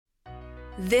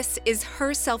This is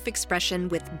Her Self-Expression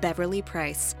with Beverly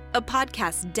Price, a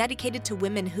podcast dedicated to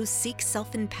women who seek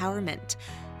self-empowerment.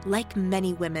 Like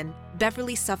many women,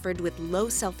 Beverly suffered with low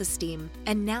self-esteem,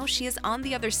 and now she is on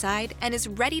the other side and is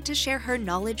ready to share her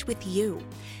knowledge with you.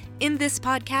 In this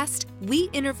podcast, we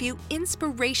interview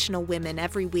inspirational women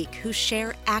every week who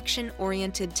share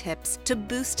action-oriented tips to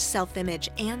boost self-image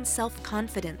and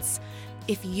self-confidence.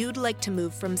 If you'd like to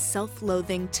move from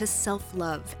self-loathing to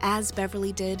self-love, as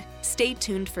Beverly did, stay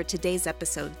tuned for today's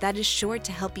episode that is sure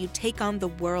to help you take on the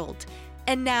world.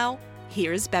 And now,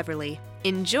 here's Beverly.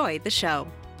 Enjoy the show.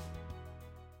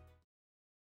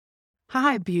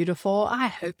 Hi, beautiful. I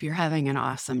hope you're having an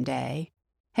awesome day.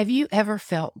 Have you ever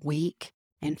felt weak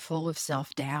and full of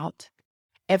self-doubt?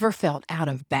 Ever felt out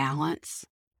of balance?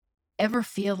 Ever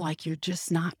feel like you're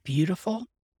just not beautiful?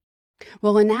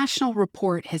 Well, a national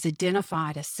report has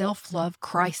identified a self-love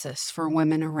crisis for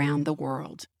women around the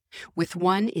world, with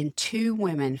 1 in 2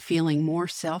 women feeling more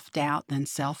self-doubt than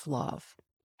self-love,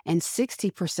 and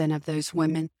 60% of those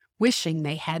women wishing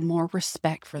they had more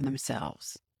respect for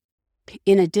themselves.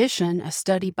 In addition, a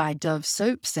study by Dove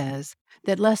Soap says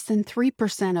that less than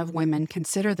 3% of women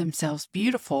consider themselves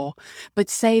beautiful, but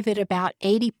say that about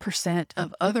 80%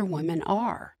 of other women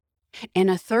are. And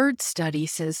a third study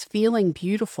says feeling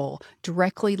beautiful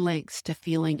directly links to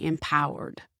feeling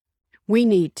empowered. We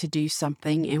need to do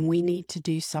something, and we need to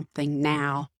do something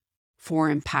now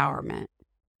for empowerment.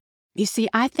 You see,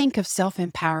 I think of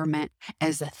self-empowerment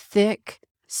as a thick,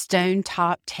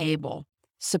 stone-top table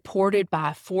supported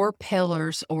by 4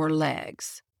 pillars or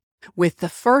legs, with the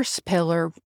first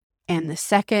pillar and the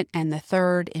second and the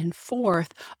third and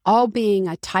fourth all being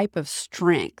a type of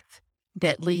strength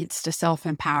that leads to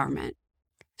self-empowerment.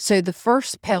 So the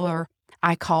first pillar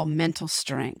I call mental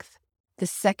strength. The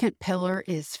second pillar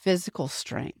is physical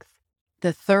strength.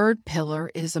 The third pillar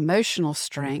is emotional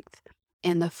strength.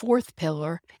 And the fourth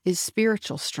pillar is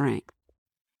spiritual strength.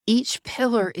 Each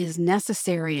pillar is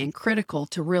necessary and critical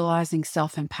to realizing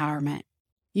self-empowerment.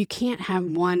 You can't have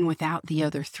one without the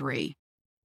other 3.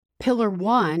 Pillar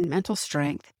 1, mental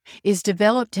strength, is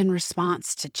developed in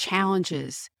response to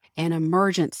challenges and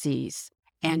emergencies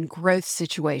and growth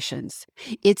situations.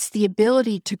 It's the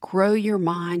ability to grow your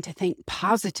mind to think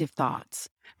positive thoughts,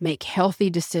 make healthy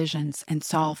decisions, and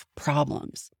solve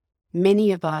problems.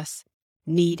 Many of us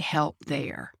need help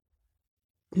there.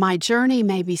 My journey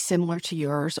may be similar to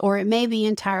yours, or it may be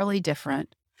entirely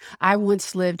different. I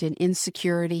once lived in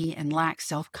insecurity and lacked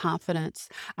self-confidence.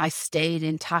 I stayed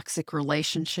in toxic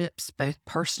relationships, both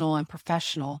personal and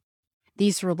professional.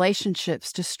 These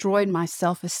relationships destroyed my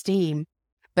self-esteem,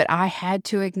 but I had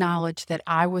to acknowledge that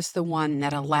I was the one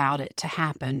that allowed it to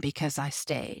happen because I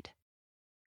stayed.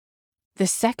 The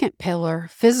second pillar,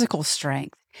 physical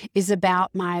strength, is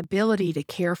about my ability to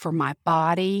care for my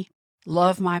body,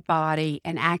 love my body,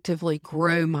 and actively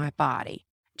grow my body,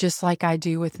 just like I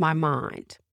do with my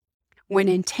mind. When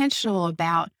intentional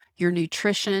about your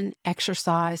nutrition,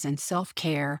 exercise, and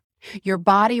self-care, your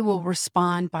body will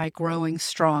respond by growing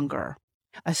stronger.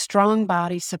 A strong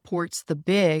body supports the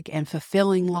big and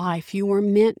fulfilling life you were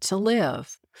meant to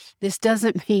live. This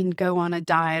doesn't mean go on a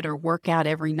diet or work out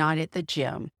every night at the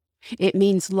gym. It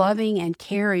means loving and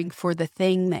caring for the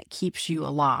thing that keeps you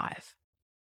alive.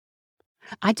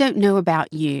 I don't know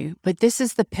about you, but this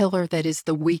is the pillar that is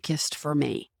the weakest for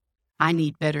me. I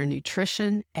need better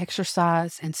nutrition,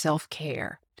 exercise, and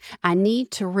self-care. I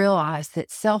need to realize that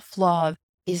self-love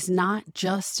is not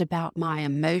just about my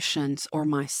emotions or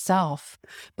myself,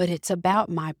 but it's about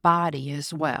my body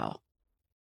as well.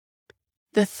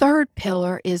 The third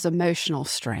pillar is emotional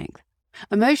strength.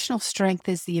 Emotional strength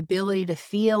is the ability to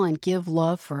feel and give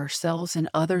love for ourselves and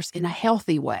others in a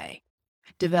healthy way,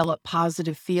 develop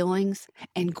positive feelings,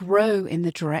 and grow in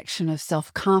the direction of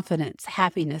self-confidence,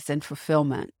 happiness, and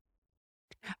fulfillment.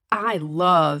 I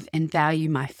love and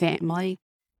value my family,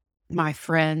 my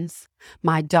friends,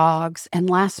 my dogs, and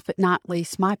last but not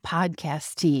least, my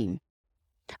podcast team.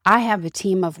 I have a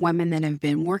team of women that have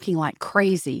been working like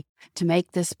crazy to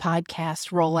make this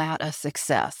podcast roll out a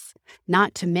success,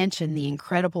 not to mention the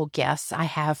incredible guests I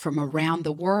have from around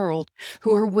the world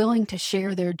who are willing to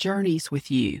share their journeys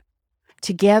with you.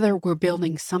 Together, we're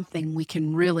building something we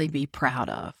can really be proud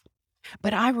of.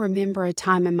 But I remember a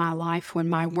time in my life when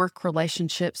my work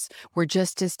relationships were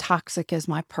just as toxic as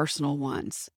my personal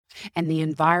ones. And the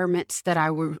environments that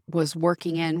I was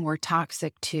working in were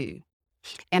toxic too.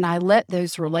 And I let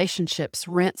those relationships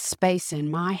rent space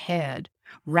in my head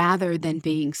rather than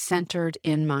being centered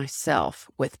in myself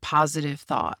with positive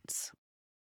thoughts.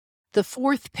 The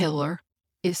fourth pillar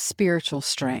is spiritual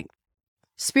strength.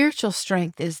 Spiritual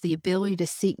strength is the ability to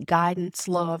seek guidance,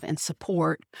 love, and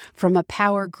support from a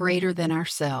power greater than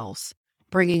ourselves,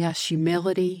 bringing us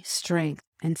humility, strength,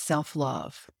 and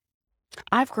self-love.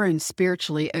 I've grown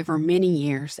spiritually over many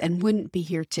years and wouldn't be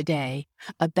here today,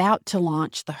 about to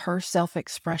launch the Her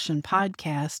Self-Expression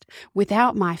podcast,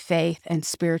 without my faith and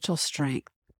spiritual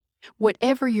strength.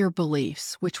 Whatever your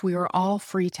beliefs, which we are all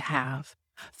free to have,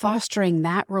 fostering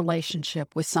that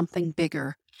relationship with something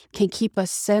bigger can keep us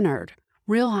centered,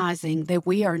 realizing that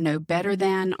we are no better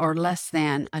than or less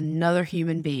than another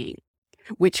human being,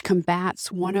 which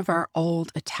combats one of our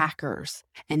old attackers,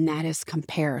 and that is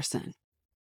comparison.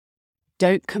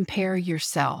 Don't compare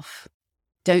yourself.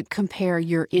 Don't compare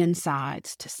your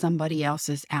insides to somebody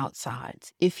else's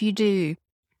outsides. If you do,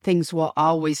 things will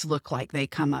always look like they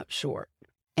come up short,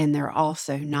 and they're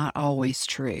also not always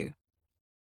true.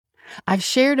 I've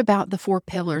shared about the 4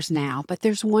 pillars now, but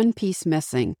there's one piece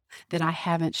missing that I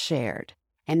haven't shared,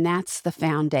 and that's the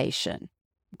foundation,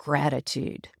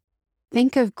 gratitude.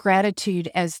 Think of gratitude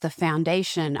as the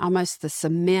foundation, almost the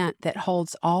cement that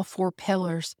holds all 4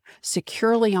 pillars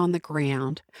securely on the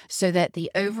ground so that the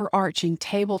overarching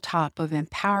tabletop of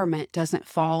empowerment doesn't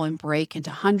fall and break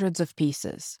into hundreds of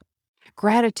pieces.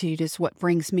 Gratitude is what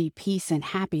brings me peace and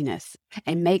happiness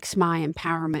and makes my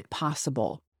empowerment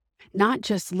possible. Not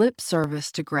just lip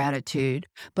service to gratitude,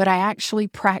 but I actually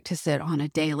practice it on a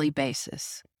daily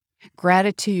basis.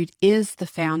 Gratitude is the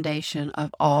foundation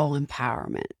of all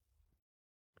empowerment.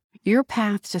 Your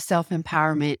path to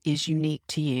self-empowerment is unique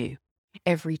to you.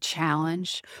 Every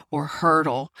challenge or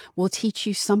hurdle will teach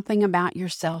you something about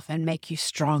yourself and make you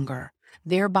stronger,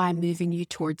 thereby moving you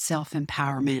towards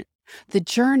self-empowerment. The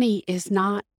journey is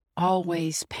not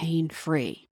always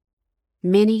pain-free.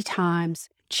 Many times,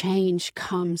 change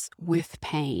comes with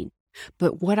pain.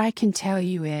 But what I can tell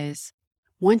you is,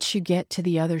 once you get to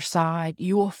the other side,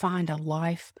 you will find a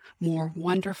life more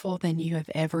wonderful than you have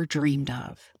ever dreamed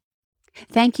of.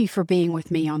 Thank you for being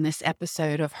with me on this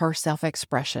episode of Her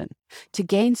Self-Expression. To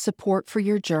gain support for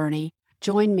your journey,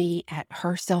 join me at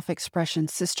Her Self-Expression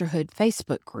Sisterhood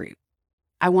Facebook group.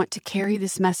 I want to carry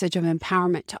this message of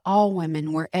empowerment to all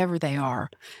women wherever they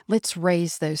are. Let's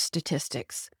raise those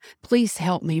statistics. Please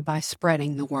help me by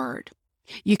spreading the word.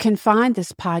 You can find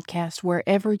this podcast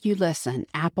wherever you listen,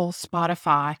 Apple,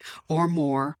 Spotify, or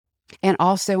more, and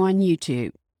also on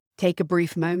YouTube. Take a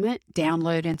brief moment,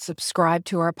 download and subscribe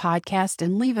to our podcast,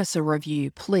 and leave us a review,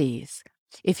 please.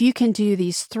 If you can do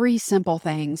these 3 simple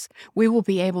things, we will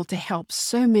be able to help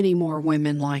so many more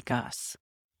women like us.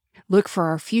 Look for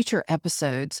our future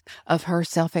episodes of Her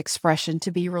Self-Expression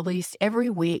to be released every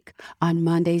week on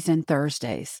Mondays and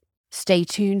Thursdays. Stay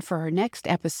tuned for our next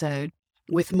episode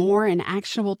with more and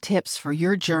actionable tips for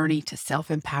your journey to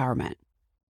self-empowerment.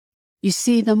 You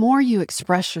see, the more you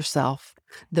express yourself,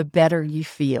 the better you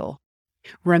feel.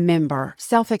 Remember,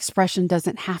 self-expression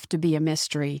doesn't have to be a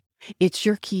mystery. It's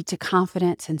your key to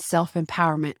confidence and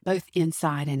self-empowerment, both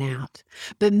inside and out.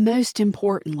 But most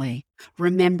importantly,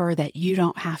 remember that you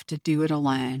don't have to do it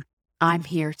alone. I'm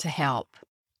here to help.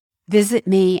 Visit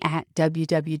me at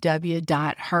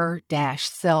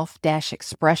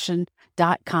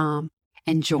www.her-self-expression.com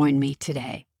and join me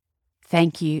today.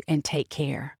 Thank you and take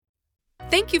care.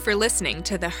 Thank you for listening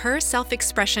to the Her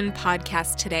Self-Expression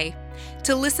podcast today.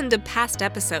 To listen to past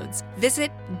episodes,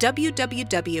 visit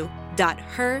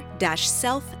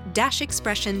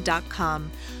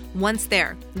www.her-self-expression.com. Once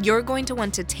there, you're going to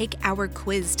want to take our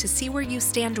quiz to see where you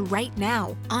stand right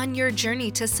now on your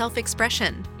journey to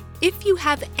self-expression. If you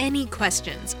have any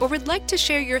questions or would like to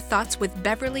share your thoughts with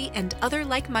Beverly and other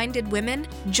like-minded women,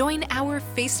 join our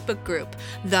Facebook group,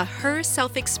 the Her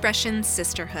Self-Expression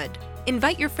Sisterhood.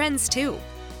 Invite your friends too.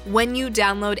 When you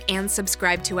download and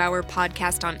subscribe to our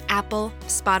podcast on Apple,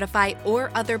 Spotify,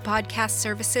 or other podcast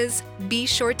services, be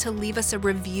sure to leave us a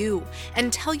review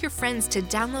and tell your friends to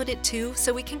download it too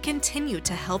so we can continue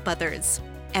to help others.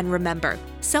 And remember,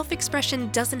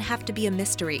 self-expression doesn't have to be a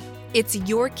mystery. It's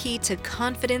your key to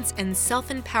confidence and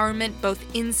self-empowerment both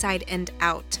inside and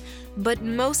out. But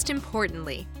most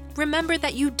importantly, remember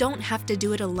that you don't have to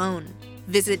do it alone.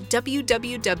 Visit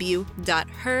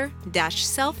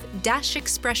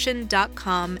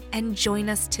www.her-self-expression.com and join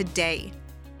us today.